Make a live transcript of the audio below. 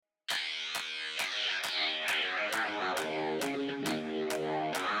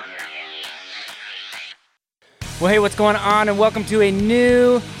Well, hey, what's going on? And welcome to a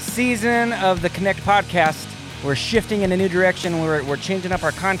new season of the Connect podcast. We're shifting in a new direction. We're changing up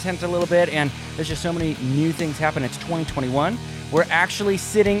our content a little bit, and there's just so many new things happening. It's 2021. We're actually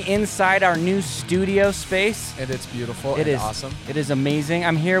sitting inside our new studio space. And it's beautiful and awesome. It is amazing.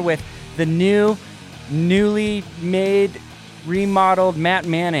 I'm here with the newly made, remodeled Matt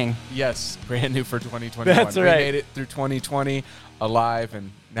Manning. Yes, brand new for 2021. That's right. We made it through 2020 alive,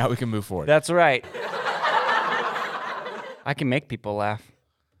 and now we can move forward. That's right. I can make people laugh.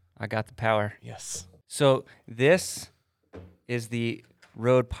 I got the power. Yes. So this is the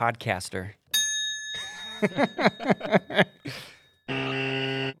Rode Podcaster.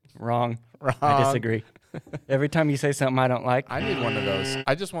 Wrong. I disagree. Every time you say something I don't like. I need one of those.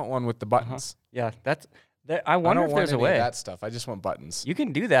 I just want one with the buttons. Yeah, I wonder if there's a way. I don't want any of that stuff. I just want buttons. You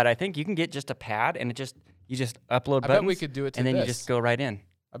can do that. I think you can get just a pad and you just upload buttons. I bet we could do it to and then this. you just go right in.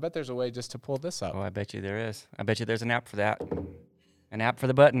 I bet there's a way just to pull this up. Oh, I bet you there is. I bet you there's an app for that. An app for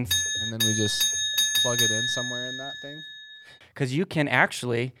the buttons. And then we just plug it in somewhere in that thing. Because you can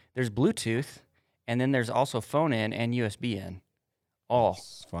actually, there's Bluetooth, and then there's also phone in and USB in. All.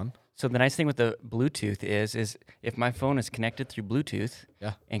 That's fun. So the nice thing with the Bluetooth is if my phone is connected through Bluetooth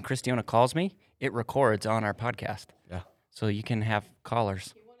and Christiana calls me, it records on our podcast. Yeah. So you can have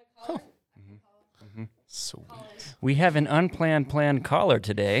callers. You want a caller? Mm-hmm. Sweet. We have an planned caller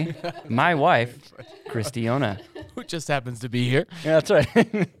today. My wife, Christiana. Who just happens to be here. Yeah, that's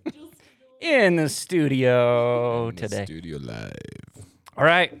right. In the studio today. Studio live. All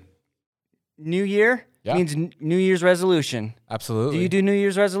right. New year means New Year's resolution. Absolutely. Do you do New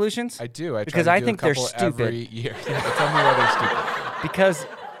Year's resolutions? I do. I try because to I do think a they're couple stupid. every year. Tell me why they're stupid. Because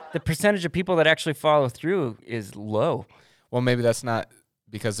the percentage of people that actually follow through is low. Well, maybe that's not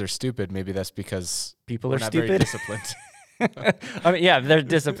because they're stupid. Maybe that's because People we're are not stupid. very disciplined. I mean, yeah, they're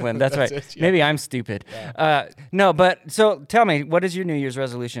disciplined. That's right. It, yeah. Maybe I'm stupid. Yeah. No, but so tell me, what is your New Year's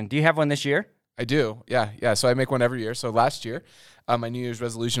resolution? Do you have one this year? I do. Yeah. So I make one every year. So last year, my New Year's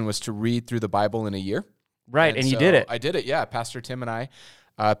resolution was to read through the Bible in a year. Right, and you so did it. I did it, yeah. Pastor Tim and I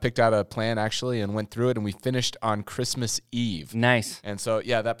picked out a plan, actually, and went through it, and we finished on Christmas Eve. Nice. And so,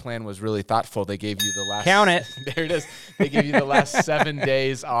 yeah, that plan was really thoughtful. They gave you the last... Count it. There it is. They give you the last 7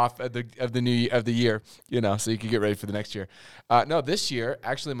 days off of the year, so you could get ready for the next year. No, this year,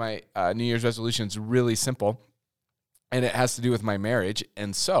 actually, my New Year's resolution is really simple, and it has to do with my marriage.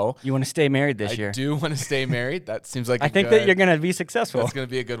 And so... You want to stay married this year? I do want to stay married. That seems like I think that you're going to be successful. That's going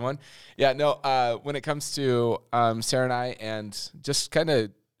to be a good one. Yeah, no, when it comes to Sarah and I and just kind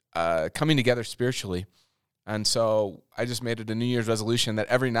of coming together spiritually, and so I just made it a New Year's resolution that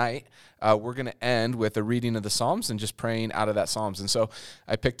every night we're going to end with a reading of the Psalms and just praying out of that Psalms. And so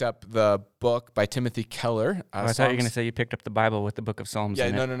I picked up the book by Timothy Keller. I thought you were going to say you picked up the Bible with the book of Psalms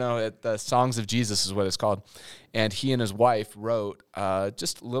in it. No. The Songs of Jesus is what it's called. And he and his wife wrote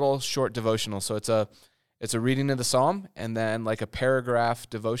just little short devotional. So it's a reading of the Psalm and then like a paragraph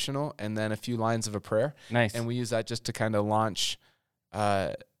devotional and then a few lines of a prayer. Nice. And we use that just to kind of launch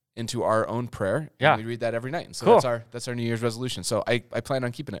into our own prayer. Yeah. And we read that every night. And so Cool. that's our New Year's resolution. So I plan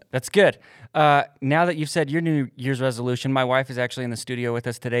on keeping it. That's good. Now that you've said your New Year's resolution, my wife is actually in the studio with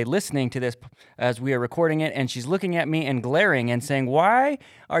us today listening to this as we are recording it, and she's looking at me and glaring and saying, why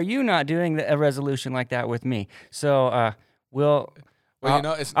are you not doing a resolution like that with me? So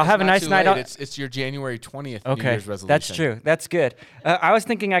I'll have a nice night. It's your January 20th New Year's resolution. That's true. That's good. I was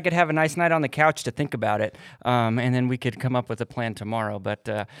thinking I could have a nice night on the couch to think about it, and then we could come up with a plan tomorrow. But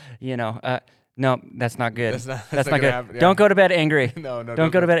no, that's not good. That's not good. Happen, yeah. Don't go to bed angry. No.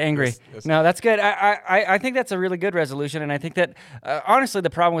 Don't go to bed angry. Yes. No, that's good. I think that's a really good resolution, and I think that honestly, the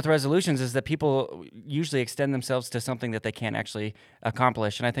problem with resolutions is that people usually extend themselves to something that they can't actually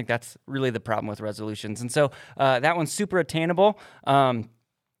accomplish, and I think that's really the problem with resolutions. And so that one's super attainable.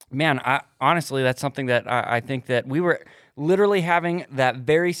 Honestly, that's something that I think that we were literally having that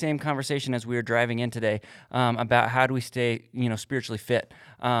very same conversation as we were driving in today about how do we stay, spiritually fit,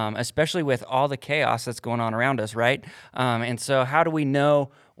 especially with all the chaos that's going on around us, right? And so how do we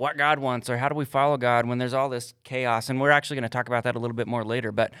know what God wants, or how do we follow God when there's all this chaos? And we're actually going to talk about that a little bit more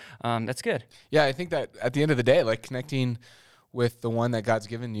later, but that's good. Yeah, I think that at the end of the day, like connecting with the one that God's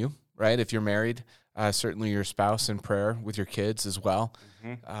given you, right? If you're married, certainly your spouse in prayer with your kids as well.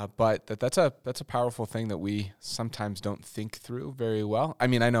 Mm-hmm. But that's a powerful thing that we sometimes don't think through very well. I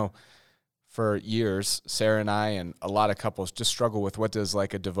mean, I know for years, Sarah and I and a lot of couples just struggle with what does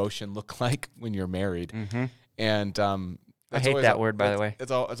like a devotion look like when you're married. Mm-hmm. And I hate that word, by the way.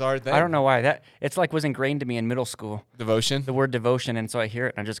 It's a hard thing. I don't know why. It's like was ingrained to me in middle school. Devotion? The word devotion, and so I hear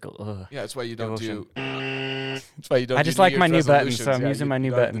it and I just go, ugh. Yeah, that's why you don't Devotion. That's why you don't I just like my new button, so I'm using my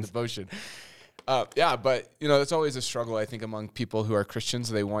new buttons. Devotion. Yeah, but it's always a struggle, I think, among people who are Christians.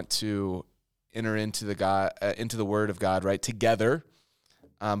 They want to enter into the Word of God, right, together,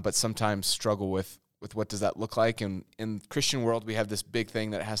 but sometimes struggle with what does that look like. And in the Christian world, we have this big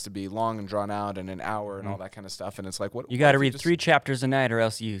thing that has to be long and drawn out and an hour and all that kind of stuff. And it's like, you got to read 3 chapters a night or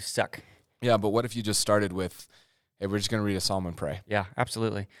else you suck. Yeah, but what if you just started with, hey, we're just going to read a psalm and pray? Yeah,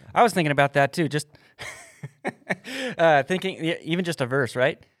 absolutely. I was thinking about that too, just thinking even just a verse,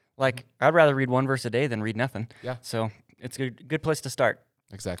 right? Like, I'd rather read 1 verse a day than read nothing. Yeah. So it's a good place to start.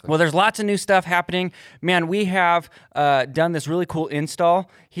 Exactly. Well, there's lots of new stuff happening. Man, we have done this really cool install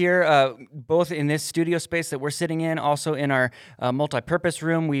here, both in this studio space that we're sitting in, also in our multi-purpose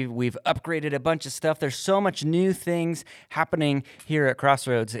room. We've upgraded a bunch of stuff. There's so much new things happening here at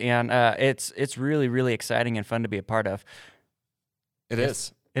Crossroads, and it's really, really exciting and fun to be a part of. It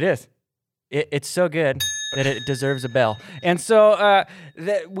is. It is. It's so good that it deserves a bell. And so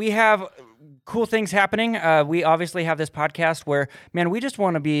we have cool things happening. We obviously have this podcast where, man, we just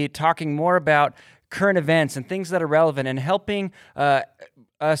want to be talking more about current events and things that are relevant and helping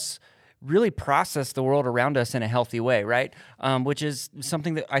us really process the world around us in a healthy way, right? Which is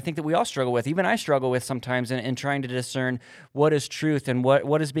something that I think that we all struggle with. Even I struggle with sometimes in trying to discern what is truth and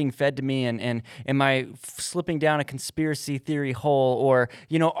what is being fed to me, and am I slipping down a conspiracy theory hole, or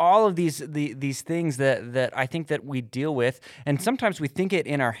all of these things that I think that we deal with, and sometimes we think it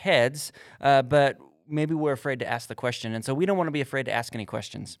in our heads, but maybe we're afraid to ask the question, and so we don't want to be afraid to ask any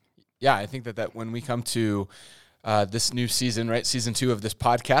questions. Yeah, I think that when we come to this new season, right? Season 2 of this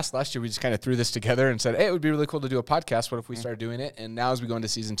podcast. Last year, we just kind of threw this together and said, hey, it would be really cool to do a podcast. What if we started doing it? And now as we go into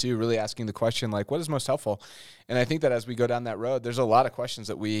season 2, really asking the question, like, what is most helpful? And I think that as we go down that road, there's a lot of questions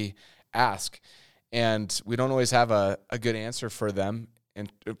that we ask, and we don't always have a good answer for them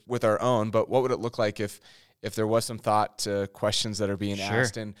and with our own, but what would it look like if there was some thought to questions that are being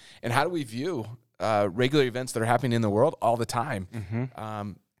asked, and how do we view regular events that are happening in the world all the time?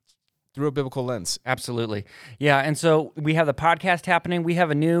 Through a biblical lens. Absolutely. Yeah, and so we have the podcast happening. We have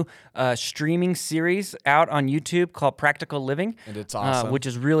a new streaming series out on YouTube called Practical Living. And it's awesome. Which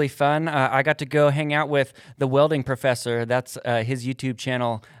is really fun. I got to go hang out with the welding professor. That's his YouTube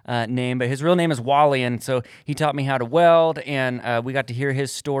channel name, but his real name is Wally, and so he taught me how to weld, and we got to hear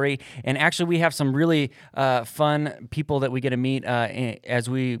his story. And actually, we have some really fun people that we get to meet as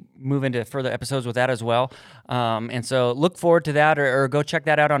we move into further episodes with that as well. And so look forward to that, or go check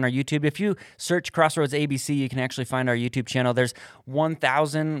that out on our YouTube. If you search Crossroads ABC, you can actually find our YouTube channel. There's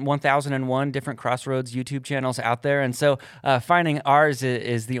 1,001 different Crossroads YouTube channels out there, and so finding ours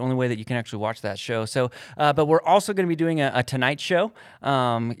is the only way that you can actually watch that show. So, but we're also going to be doing a Tonight Show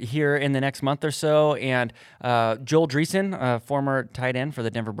here in the next month or so, and Joel Dreesen, former tight end for the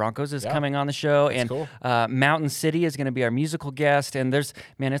Denver Broncos, is coming on the show, and cool. Mountain City is going to be our musical guest, and it's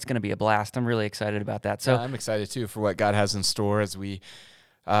going to be a blast. I'm really excited about that. So I'm excited too for what God has in store as we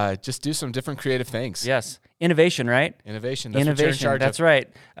just do some different creative things. Yes. Innovation, right? Innovation. That's Innovation. What you're in charge that's of. right.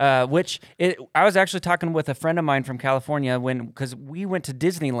 I was actually talking with a friend of mine from California because we went to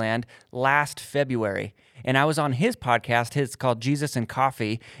Disneyland last February, and I was on his podcast. It's called Jesus and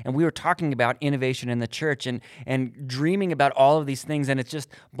Coffee, and we were talking about innovation in the church and dreaming about all of these things, and it just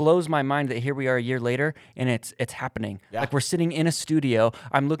blows my mind that here we are a year later, and it's happening. Yeah. Like, we're sitting in a studio.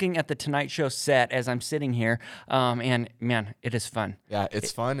 I'm looking at the Tonight Show set as I'm sitting here, and man, it is fun. Yeah,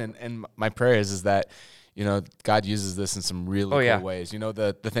 it's fun, and my prayer is that God uses this in some really cool ways.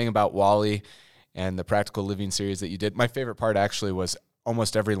 The thing about Wally and the Practical Living series that you did, my favorite part actually was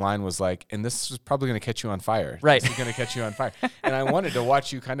almost every line was like, and this is probably going to catch you on fire. Right. This is going to catch you on fire. And I wanted to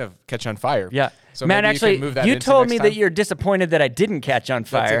watch you kind of catch on fire. Yeah. So Matt, maybe actually, you can move that you into told next me time. that you're disappointed that I didn't catch on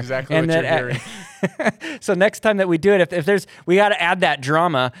fire. That's exactly what you're hearing. So next time that we do it, if we got to add that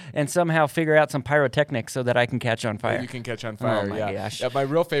drama and somehow figure out some pyrotechnics so that I can catch on fire. You can catch on fire. Oh my gosh. Yeah, my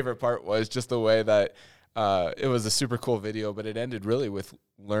real favorite part was just the way that it was a super cool video, but it ended really with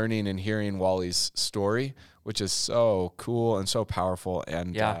learning and hearing Wally's story, which is so cool and so powerful.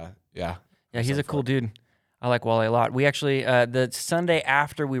 And yeah, he's a cool dude. I like Wally a lot. We actually, the Sunday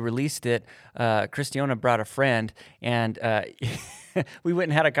after we released it, Christiana brought a friend, and we went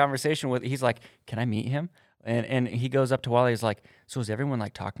and had a conversation with. He's like, "Can I meet him?" And he goes up to Wally. He's like, "So is everyone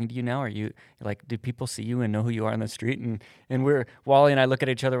like talking to you now? Are you like, do people see you and know who you are on the street?" And Wally and I look at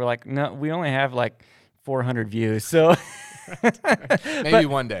each other. We're like, "No, we only have like 400 views." So maybe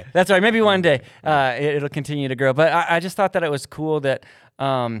one day. That's right. Maybe one day it'll continue to grow. But I just thought that it was cool that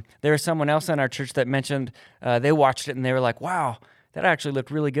there was someone else in our church that mentioned they watched it and they were like, "Wow, that actually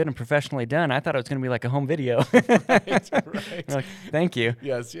looked really good and professionally done. I thought it was going to be like a home video. Right. Like, thank you.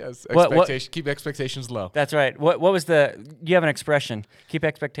 Yes. What- Keep expectations low. That's right. What was you have an expression, keep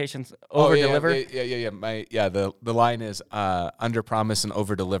expectations, over deliver? Yeah. The line is under promise and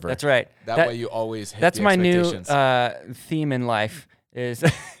over deliver. That's right. That way you always hit That's the my new expectations. theme in life is,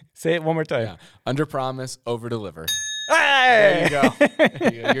 say it one more time. Yeah. Under promise, over deliver. Hey! There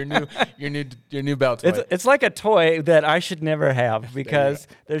you go. Your new belt toy. It's like a toy that I should never have because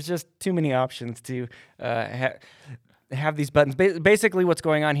there's just too many options to have these buttons. Basically, what's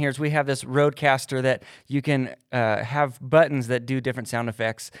going on here is we have this Rodecaster that you can have buttons that do different sound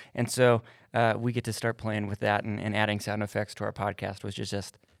effects, and so we get to start playing with that and adding sound effects to our podcast, which is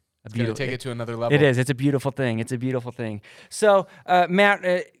just a beautiful. Take it to another level. It is. It's a beautiful thing. It's a beautiful thing. So, Matt,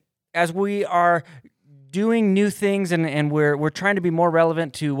 as we are doing new things and we're trying to be more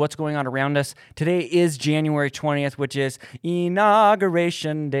relevant to what's going on around us. Today is January 20th, which is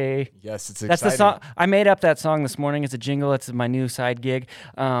Inauguration Day. Yes, it's exciting. That's the song. I made up that song this morning. It's a jingle. It's my new side gig.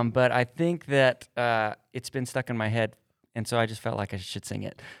 But I think that it's been stuck in my head, and so I just felt like I should sing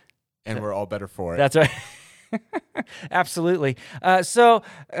it. And we're all better for it. That's right. Absolutely.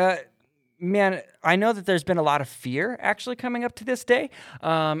 Man, I know that there's been a lot of fear actually coming up to this day,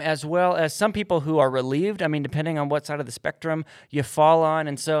 as well as some people who are relieved. I mean, depending on what side of the spectrum you fall on.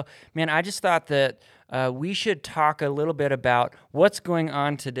 And so, man, I just thought that we should talk a little bit about what's going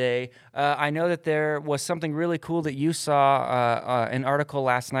on today. I know that there was something really cool that you saw an article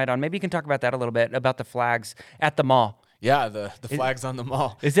last night on. Maybe you can talk about that a little bit, about the flags at the mall. Yeah, the flags on the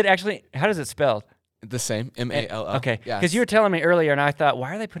mall. Is it actually, how does it spell? The same, M-A-L-L. Okay, Yeah. because you were telling me earlier, and I thought,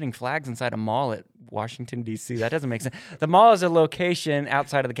 why are they putting flags inside a mall at Washington, D.C.? That doesn't make sense. The mall is a location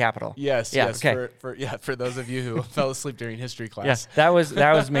outside of the Capitol. Yes. Okay. For those of you who fell asleep during history class. Yes,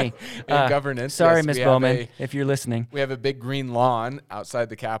 that was me. In governance. Sorry, yes, Ms. Bowman, if you're listening. We have a big green lawn outside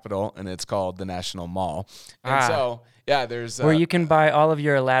the Capitol, and it's called the National Mall. And so, yeah, there's where you can buy all of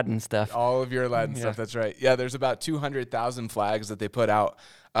your Aladdin stuff. All of your Aladdin stuff. That's right. Yeah, there's about 200,000 flags that they put out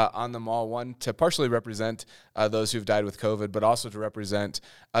on the mall, one to partially represent those who've died with COVID, but also to represent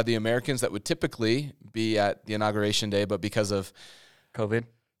the Americans that would typically be at the Inauguration Day, but because of COVID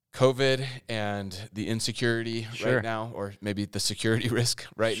and the insecurity right now, or maybe the security risk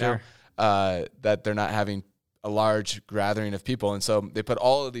right now, that they're not having a large gathering of people. And so they put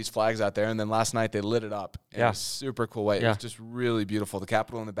all of these flags out there, and then last night they lit it up in a super cool way. It was just really beautiful. The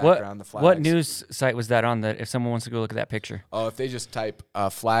Capitol in the background, the flags. What news site was that on, that if someone wants to go look at that picture? Oh, if they just type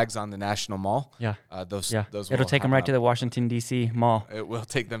flags on the National Mall, those it'll take them right to the Washington, D.C. mall. It will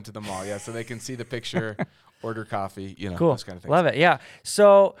take them to the mall, so they can see the picture, order coffee, cool. Those kind of things. Love it, yeah.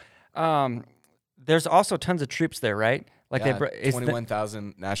 So there's also tons of troops there, right? Like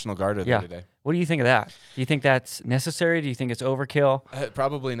 21,000 National Guard are there today. What do you think of that? Do you think that's necessary? Do you think it's overkill?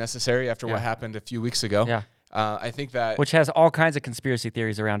 Probably necessary after what happened a few weeks ago. Yeah. I think that... Which has all kinds of conspiracy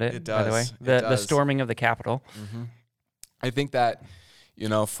theories around it, by the way. The storming of the Capitol. Mm-hmm. I think that,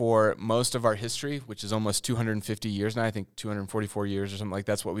 for most of our history, which is almost 250 years now, I think 244 years or something like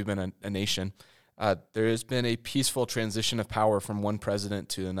that's what we've been a nation, there has been a peaceful transition of power from one president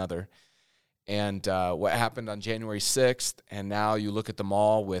to another. And what happened on January 6th, and now you look at the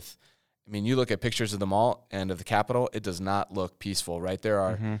mall you look at pictures of the mall and of the Capitol, it does not look peaceful, right? There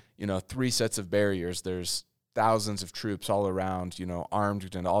are, 3 sets of barriers. There's thousands of troops all around,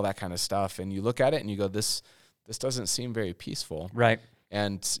 armed and all that kind of stuff. And you look at it and you go, this doesn't seem very peaceful. Right.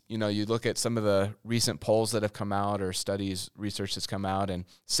 And, you look at some of the recent polls that have come out or research that's come out, and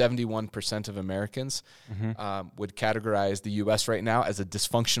 71% of Americans would categorize the U.S. right now as a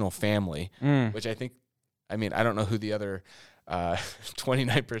dysfunctional family, which I think, I don't know who the other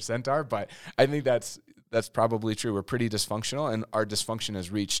 29% are, but I think that's probably true. We're pretty dysfunctional, and our dysfunction has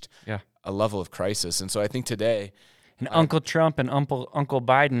reached a level of crisis. And so I think today... And Uncle Trump and Uncle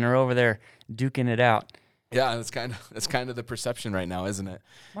Biden are over there duking it out. Yeah, that's kind of the perception right now, isn't it?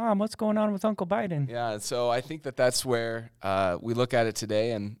 Mom, what's going on with Uncle Biden? Yeah, so I think that's where we look at it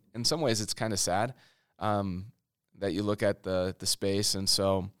today, and in some ways it's kind of sad that you look at the space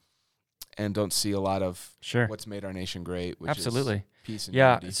and don't see a lot of what's made our nation great, which is peace and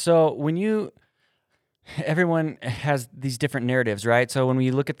unity. So when everyone has these different narratives, right? So when we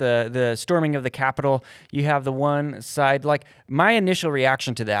look at the storming of the Capitol, you have the one side, like my initial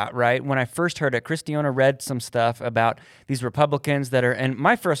reaction to that, right? When I first heard it, Christiana read some stuff about these Republicans and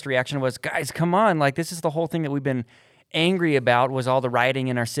my first reaction was, guys, come on, like this is the whole thing that we've been angry about was all the rioting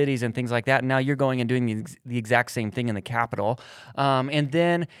in our cities and things like that. And now you're going and doing the exact same thing in the Capitol. And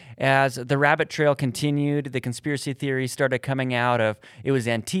then as the rabbit trail continued, the conspiracy theories started coming out of it was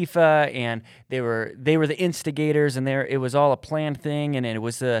Antifa, and they were the instigators, and it was all a planned thing, and it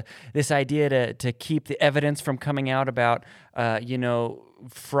was this idea to keep the evidence from coming out about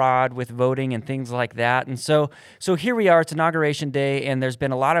fraud with voting and things like that. And so here we are, it's Inauguration Day, and there's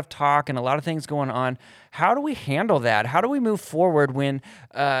been a lot of talk and a lot of things going on. How do we handle that? How do we move forward when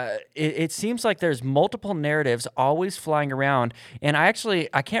it seems like there's multiple narratives always flying around? And I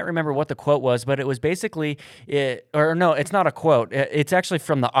can't remember what the quote was, but it was basically, it's not a quote. It's actually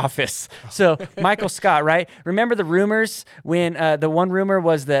from The Office. So Michael Scott, right? Remember the rumors when the one rumor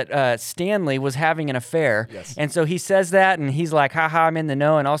was that Stanley was having an affair. Yes. And so he says that, and he's like, haha, I'm in the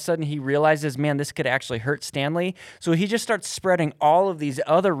know. And all of a sudden he realizes, man, this could actually hurt Stanley. So he just starts spreading all of these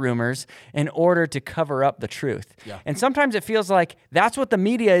other rumors in order to cover up the truth. Yeah. And sometimes it feels like that's what the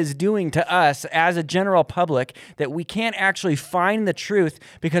media is doing to us as a general public, that we can't actually find the truth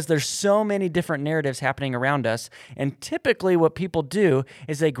because there's so many different narratives happening around us. And typically what people do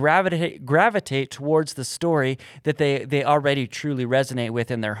is they gravitate towards the story that they already truly resonate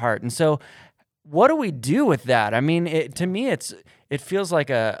with in their heart. And so what do we do with that? I mean, to me, it feels like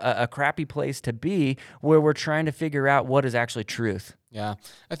a crappy place to be, where we're trying to figure out what is actually truth. Yeah.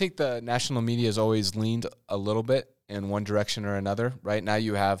 I think the national media has always leaned a little bit in one direction or another. Right now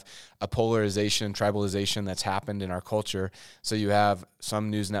you have a polarization, tribalization that's happened in our culture. So you have some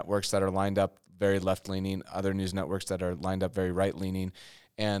news networks that are lined up very left-leaning, other news networks that are lined up very right-leaning,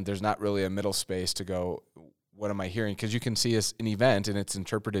 and there's not really a middle space to go, what am I hearing? Because you can see an event and it's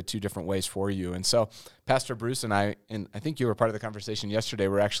interpreted two different ways for you. And so Pastor Bruce and I think you were part of the conversation yesterday,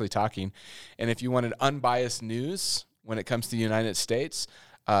 we're actually talking, and if you wanted unbiased news when it comes to the United States,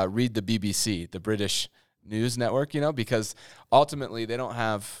 read the BBC, the British news network, because ultimately they don't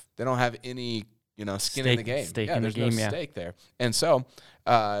have any, skin in the game. There's no stake there. And so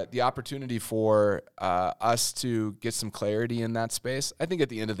the opportunity for us to get some clarity in that space, I think at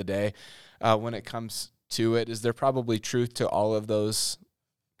the end of the day, when it comes to it, is there probably truth to all of those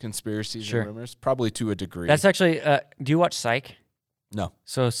conspiracies Sure. and rumors? Probably to a degree. That's actually, do you watch Psych? No.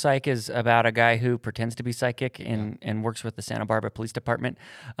 So Psych is about a guy who pretends to be psychic and works with the Santa Barbara Police Department.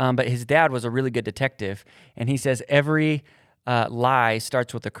 But his dad was a really good detective, and he says every lie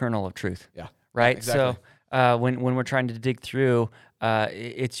starts with a kernel of truth. Yeah. Right? Exactly. So when we're trying to dig through,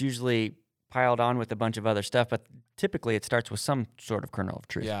 it's usually piled on with a bunch of other stuff, but typically it starts with some sort of kernel of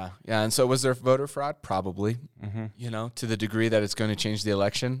truth. Yeah. And so was there voter fraud? Probably. Mm-hmm. To the degree that it's going to change the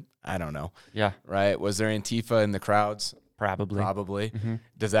election? I don't know. Yeah. Right? Was there Antifa in the crowds? Probably. Mm-hmm.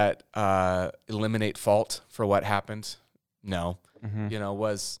 Does that eliminate fault for what happened? No. Mm-hmm.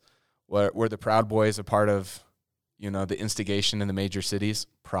 Were the Proud Boys a part of, the instigation in the major cities?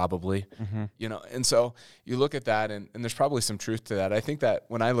 Probably. Mm-hmm. And so you look at that, and there's probably some truth to that. I think that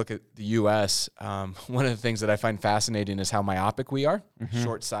when I look at the U.S., one of the things that I find fascinating is how myopic we are,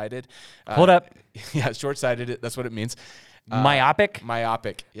 short-sighted. Hold up. Yeah, short-sighted, that's what it means. Myopic?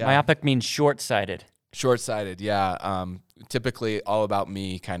 Myopic, yeah. Myopic means short-sighted. Short-sighted, yeah. Typically all about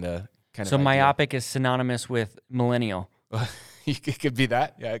me kind of. So myopic is synonymous with millennial. It could be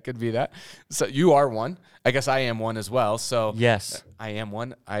that. Yeah, it could be that. So you are one. I guess I am one as well. So yes, I am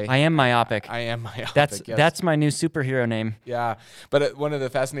one. I am myopic. I am myopic. That's my new superhero name. Yeah, but one of the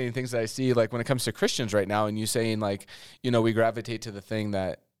fascinating things that I see, like when it comes to Christians right now, and you saying like, we gravitate to the thing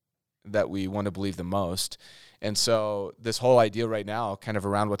that we want to believe the most. And so this whole idea right now, kind of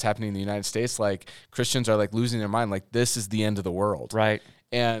around what's happening in the United States, like Christians are like losing their mind, like this is the end of the world. Right.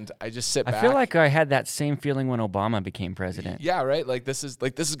 And I just sit back. I feel like I had that same feeling when Obama became president. Yeah, right. Like this is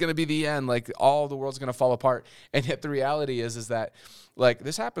going to be the end. Like all the world's going to fall apart. And yet the reality is that like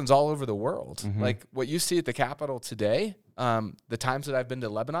this happens all over the world. Mm-hmm. Like what you see at the Capitol today, the times that I've been to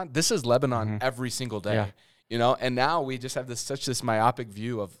Lebanon, this is Lebanon every single day. Yeah. And now we just have this myopic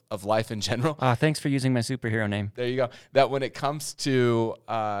view of life in general. Thanks for using my superhero name. There you go. That when it comes to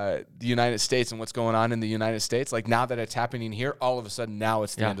the United States and what's going on in the United States, like now that it's happening here, all of a sudden now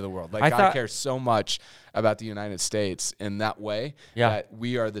it's the end of the world. Like God cares so much about the United States in that way that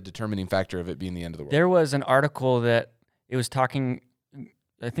we are the determining factor of it being the end of the world. There was an article that it was talking,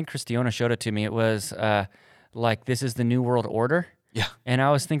 I think Christiana showed it to me. It was like, this is the New World Order. Yeah. And I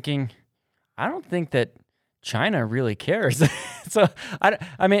was thinking, I don't think that China really cares. So,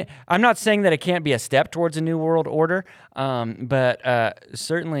 I mean, I'm not saying that it can't be a step towards a new world order, but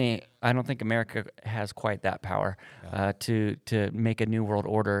certainly I don't think America has quite that power to make a new world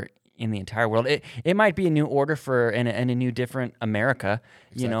order in the entire world. It might be a new order for and a new different America,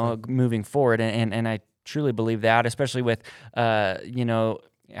 moving forward. And truly believe that, especially with,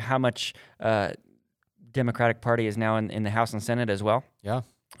 how much Democratic Party is now in the House and Senate as well. Yeah.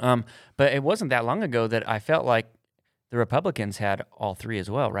 But it wasn't that long ago that I felt like the Republicans had all three as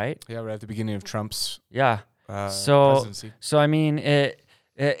well, right? Yeah, right at the beginning of Trump's Yeah. presidency. So I mean,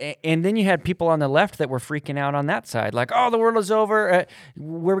 and then you had people on the left that were freaking out on that side, like, "Oh, the world is over.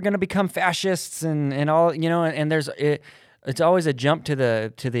 We're going to become fascists," and all, and it's always a jump to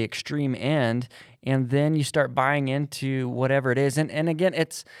the extreme end, and then you start buying into whatever it is. And again,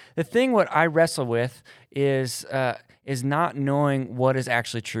 it's the thing. What I wrestle with is not knowing what is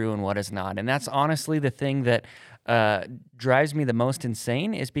actually true and what is not, and that's honestly the thing that drives me the most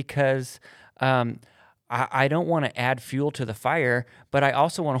insane. Is because I don't want to add fuel to the fire, but I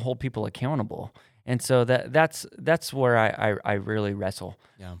also want to hold people accountable. And so that's where I really wrestle.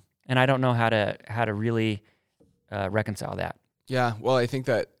 Yeah. And I don't know how to really reconcile that. Yeah. Well, I think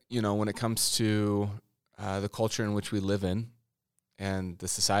that, when it comes to the culture in which we live in and the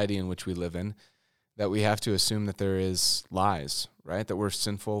society in which we live in, that we have to assume that there is lies, right? That we're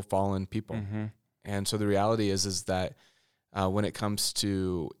sinful, fallen people. Mm-hmm. And so the reality is that when it comes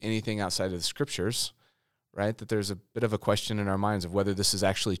to anything outside of the scriptures, right, that there's a bit of a question in our minds of whether this is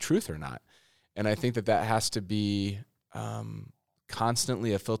actually truth or not. And I think that has to be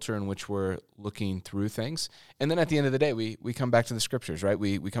constantly a filter in which we're looking through things. And then at the end of the day, we come back to the scriptures, right?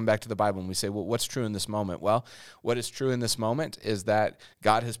 We come back to the Bible and we say, well, what's true in this moment? Well, what is true in this moment is that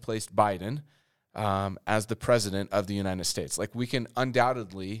God has placed Biden as the president of the United States. Like, we can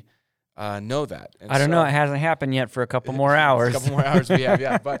undoubtedly know that. And I don't know. It hasn't happened yet for a couple more hours. A couple more hours we have,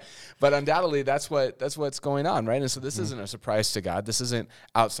 yeah. But undoubtedly that's what's going on, right? And so this isn't a surprise to God. This isn't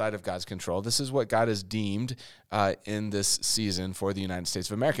outside of God's control. This is what God has deemed in this season for the United States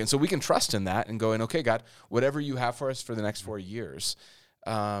of America. And so we can trust in that and go in, okay, God, whatever you have for us for the next 4 years,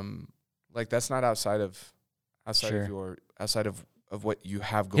 that's not outside of what you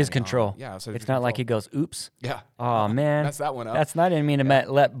have going on. His control. Yeah. It's not like he goes, oops. Yeah. Oh, man. That's that one up. I didn't mean to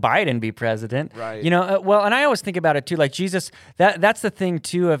let Biden be president. Right. And I always think about it too, like Jesus, that's the thing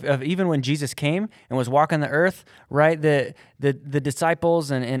too of even when Jesus came and was walking the earth, right? The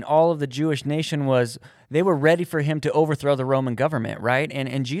disciples and all of the Jewish nation they were ready for him to overthrow the Roman government, right?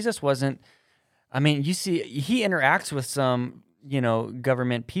 And Jesus wasn't, you see, he interacts with some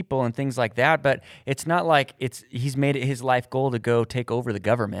government people and things like that, but it's not like he's made it his life goal to go take over the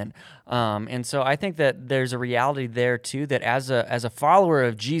government. And so I think that there's a reality there too, that as a follower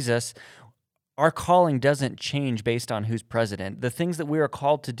of Jesus, our calling doesn't change based on who's president. The things that we are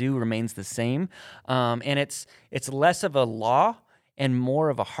called to do remains the same. And it's less of a law and more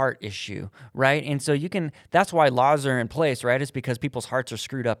of a heart issue, right? And so that's why laws are in place, right? It's because people's hearts are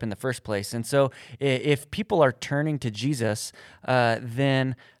screwed up in the first place. And so if people are turning to Jesus,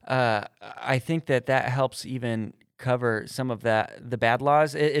 then I think that helps even cover some of the bad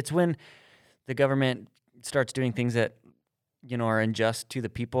laws. It's when the government starts doing things that, are unjust to the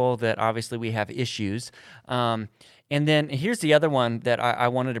people that obviously we have issues. And then here's the other one that I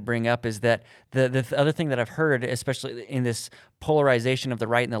wanted to bring up is that the other thing that I've heard, especially in this polarization of the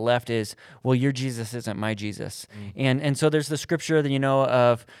right and the left, is, well, your Jesus isn't my Jesus. And so there's the scripture that,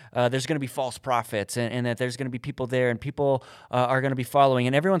 of there's going to be false prophets and that there's going to be people there and people are going to be following.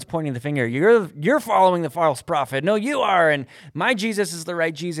 And everyone's pointing the finger. You're following the false prophet. No, you are. And my Jesus is the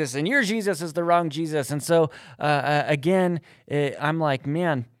right Jesus and your Jesus is the wrong Jesus. And so, again, I'm like,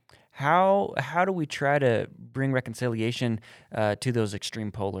 man, how do we try to bring reconciliation to those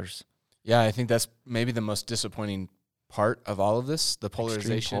extreme polars? Yeah, I think that's maybe the most disappointing part of all of this, the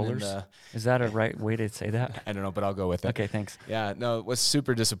polarization. Is that a right way to say that? I don't know, but I'll go with it. Okay, thanks. Yeah, no, what's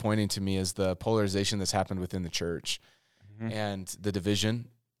super disappointing to me is the polarization that's happened within the church and the division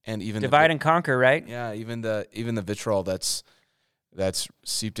and even divide and conquer, right? Yeah, even the vitriol that's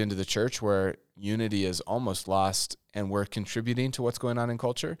seeped into the church where unity is almost lost and we're contributing to what's going on in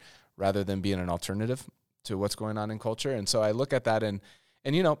culture rather than being an alternative to what's going on in culture. And so I look at that and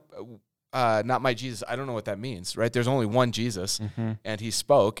not my Jesus, I don't know what that means, right? There's only one Jesus and he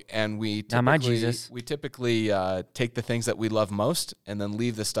spoke and we typically, not my Jesus. We typically take the things that we love most and then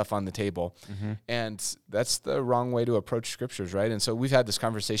leave the stuff on the table. And that's the wrong way to approach scriptures, right? And so we've had this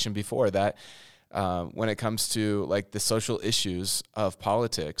conversation before that when it comes to like the social issues of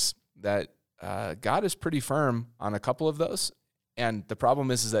politics, that God is pretty firm on a couple of those. And the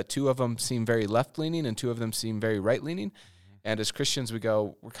problem is that two of them seem very left-leaning and two of them seem very right-leaning. And as Christians,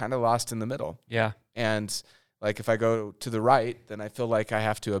 we're kind of lost in the middle. Yeah. And like if I go to the right, then I feel like I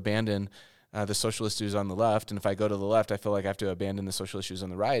have to abandon the social issues on the left. And if I go to the left, I feel like I have to abandon the social issues on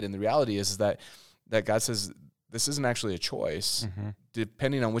the right. And the reality is that God says this isn't actually a choice.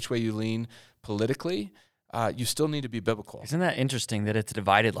 Depending on which way you lean politically, you still need to be biblical. Isn't that interesting that it's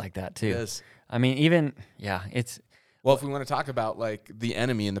divided like that too? It is. I mean, it's. Well, if we want to talk about like the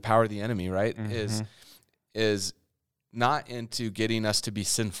enemy and the power of the enemy, right, is not into getting us to be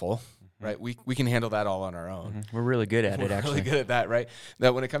sinful, right? We can handle that all on our own. We're really good at it, actually. Really good at that, right?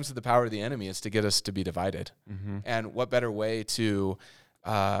 That when it comes to the power of the enemy, is to get us to be divided. And what better way to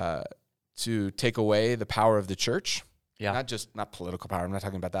take away the power of the church? Yeah. Not political power, I'm not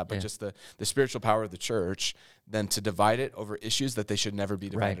talking about that, but just the spiritual power of the church, than to divide it over issues that they should never be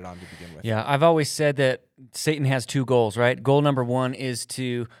divided on to begin with. Yeah, I've always said that Satan has two goals, right? Goal number one is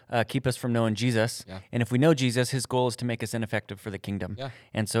to keep us from knowing Jesus. Yeah. And if we know Jesus, his goal is to make us ineffective for the kingdom. Yeah.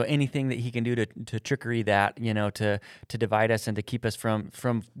 And so anything that he can do to trickery that, to divide us and to keep us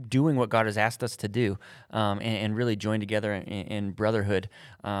from doing what God has asked us to do, and really join together in brotherhood,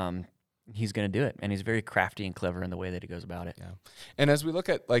 he's going to do it, and he's very crafty and clever in the way that he goes about it. Yeah. And as we look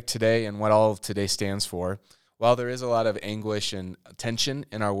at like today and what all of today stands for, while there is a lot of anguish and tension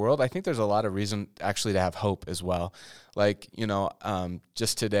in our world, I think there's a lot of reason actually to have hope as well. Like,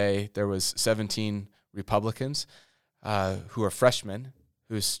 just today there was 17 Republicans who are freshmen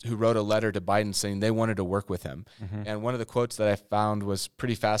who wrote a letter to Biden saying they wanted to work with him. And one of the quotes that I found was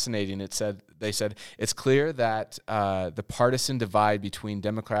pretty fascinating. They said, "It's clear that the partisan divide between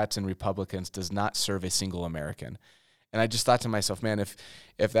Democrats and Republicans does not serve a single American." And I just thought to myself, man, if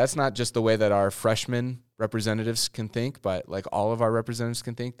that's not just the way that our freshman representatives can think, but like all of our representatives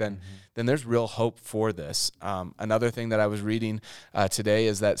can think, then there's real hope for this. Another thing that I was reading today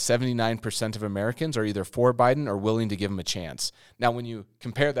is that 79% of Americans are either for Biden or willing to give him a chance. Now, when you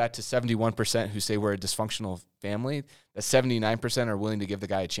compare that to 71% who say we're a dysfunctional family, that 79% are willing to give the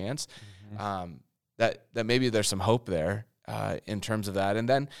guy a chance, that maybe there's some hope there in terms of that. And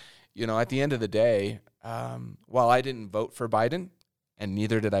then, at the end of the day, while I didn't vote for Biden, and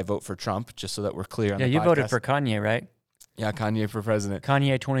neither did I vote for Trump, just so that we're clear on the podcast. Yeah, you voted for Kanye, right? Yeah, Kanye for president.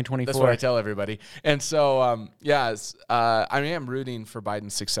 Kanye 2024. That's what I tell everybody. And so, I am rooting for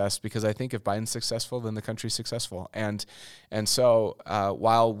Biden's success, because I think if Biden's successful, then the country's successful. And so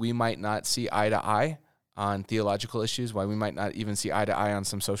while we might not see eye to eye on theological issues, while we might not even see eye to eye on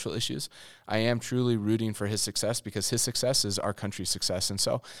some social issues, I am truly rooting for his success, because his success is our country's success. And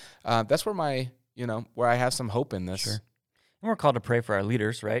so that's where where I have some hope in this. Sure. And we're called to pray for our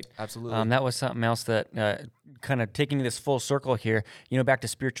leaders, right? Absolutely. That was something else that kind of taking this full circle here, back to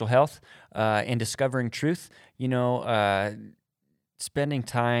spiritual health and discovering truth, spending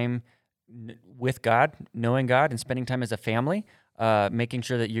time with God, knowing God, and spending time as a family, making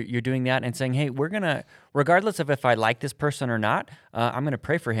sure that you're doing that and saying, hey, we're going to, regardless of if I like this person or not, I'm going to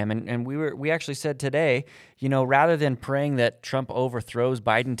pray for him. And we actually said today, rather than praying that Trump overthrows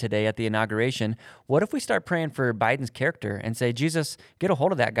Biden today at the inauguration, what if we start praying for Biden's character and say, Jesus, get a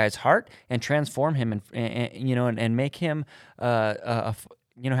hold of that guy's heart and transform him and make him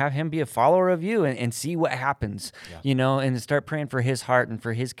have him be a follower of you and see what happens, and start praying for his heart and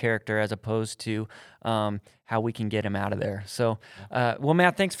for his character, as opposed to how we can get him out of there. So, well,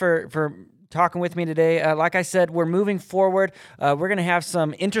 Matt, thanks for talking with me today. Like I said, we're moving forward. We're going to have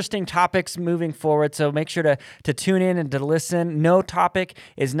some interesting topics moving forward, so make sure to tune in and to listen. No topic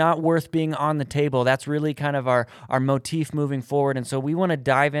is not worth being on the table. That's really kind of our motif moving forward, and so we want to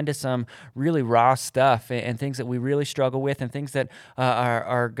dive into some really raw stuff and things that we really struggle with, and things that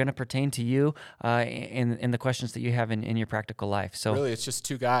are going to pertain to you in the questions that you have in your practical life. So really, it's just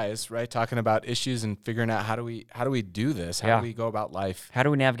two guys, right, talking about issues and figuring out how do we do this? How do we go about life? How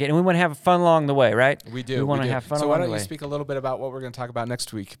do we navigate? And we want to have fun along the way, right? We do. We want to have fun along the way. So why don't you speak a little bit about what we're going to talk about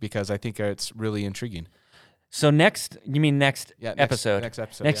next week, because I think it's really intriguing. So next episode? Next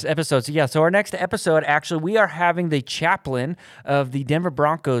episode. Next episode. So our next episode, actually, we are having the chaplain of the Denver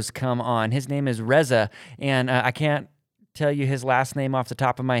Broncos come on. His name is Reza, and I can't tell you his last name off the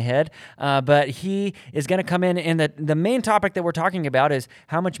top of my head, but he is going to come in, and the main topic that we're talking about is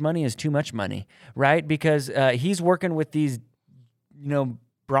how much money is too much money, right? Because he's working with these,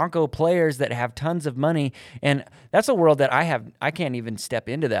 Bronco players that have tons of money, and that's a world that I can't even step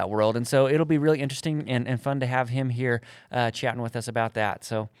into that world, and so it'll be really interesting and fun to have him here chatting with us about that.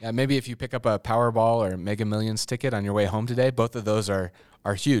 So yeah, maybe if you pick up a Powerball or Mega Millions ticket on your way home today, both of those are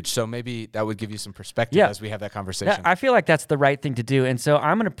huge. So maybe that would give you some perspective as we have that conversation. I feel like that's the right thing to do. And so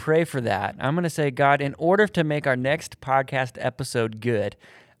I'm going to pray for that. I'm going to say, God, in order to make our next podcast episode good,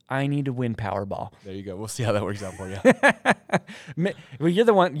 I need to win Powerball. There you go. We'll see how that works out for you. Well, you're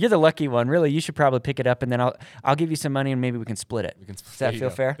the lucky one. Really, you should probably pick it up, and then I'll give you some money, and maybe we can split it. Does that feel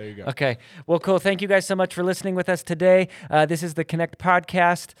fair? There you go. Okay. Well, cool. Thank you guys so much for listening with us today. This is the Connect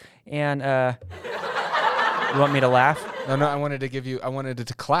Podcast, and You want me to laugh? No, I wanted it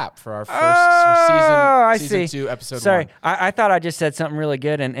to clap for our first I season see. 2, episode 1. Sorry, I thought I just said something really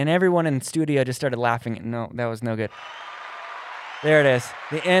good, and everyone in the studio just started laughing. No, that was no good. There it is.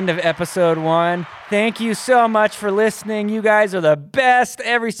 The end of episode 1. Thank you so much for listening. You guys are the best,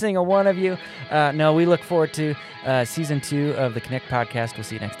 every single one of you. We look forward to season 2 of the Connect podcast. We'll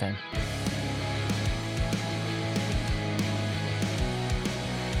see you next time.